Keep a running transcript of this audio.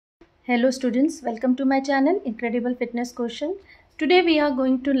Hello students, welcome to my channel Incredible Fitness Question. Today we are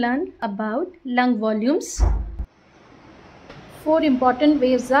going to learn about lung volumes. Four important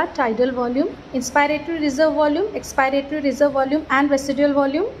waves are tidal volume, inspiratory reserve volume, expiratory reserve volume and residual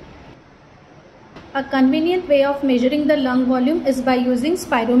volume. A convenient way of measuring the lung volume is by using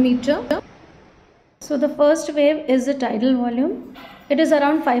spirometer. So the first wave is the tidal volume. It is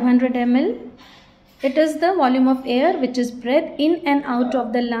around 500 ml. It is the volume of air which is breathed in and out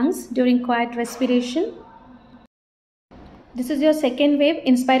of the lungs during quiet respiration. This is your second wave,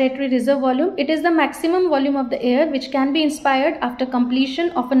 inspiratory reserve volume. It is the maximum volume of the air which can be inspired after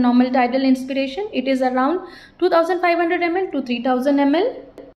completion of a normal tidal inspiration. It is around 2500 ml to 3000 ml.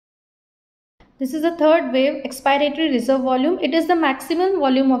 This is the third wave, expiratory reserve volume. It is the maximum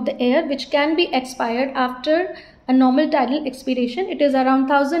volume of the air which can be expired after a normal tidal expiration. It is around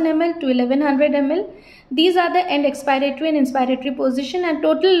 1000 ml to 1100 ml. These are the end expiratory and inspiratory position, and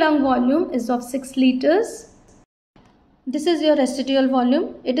total lung volume is of 6 liters. This is your residual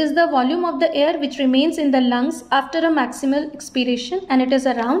volume. It is the volume of the air which remains in the lungs after a maximal expiration, and it is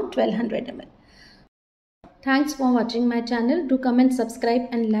around 1200 ml. Thanks for watching my channel. Do comment, subscribe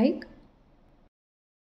and like.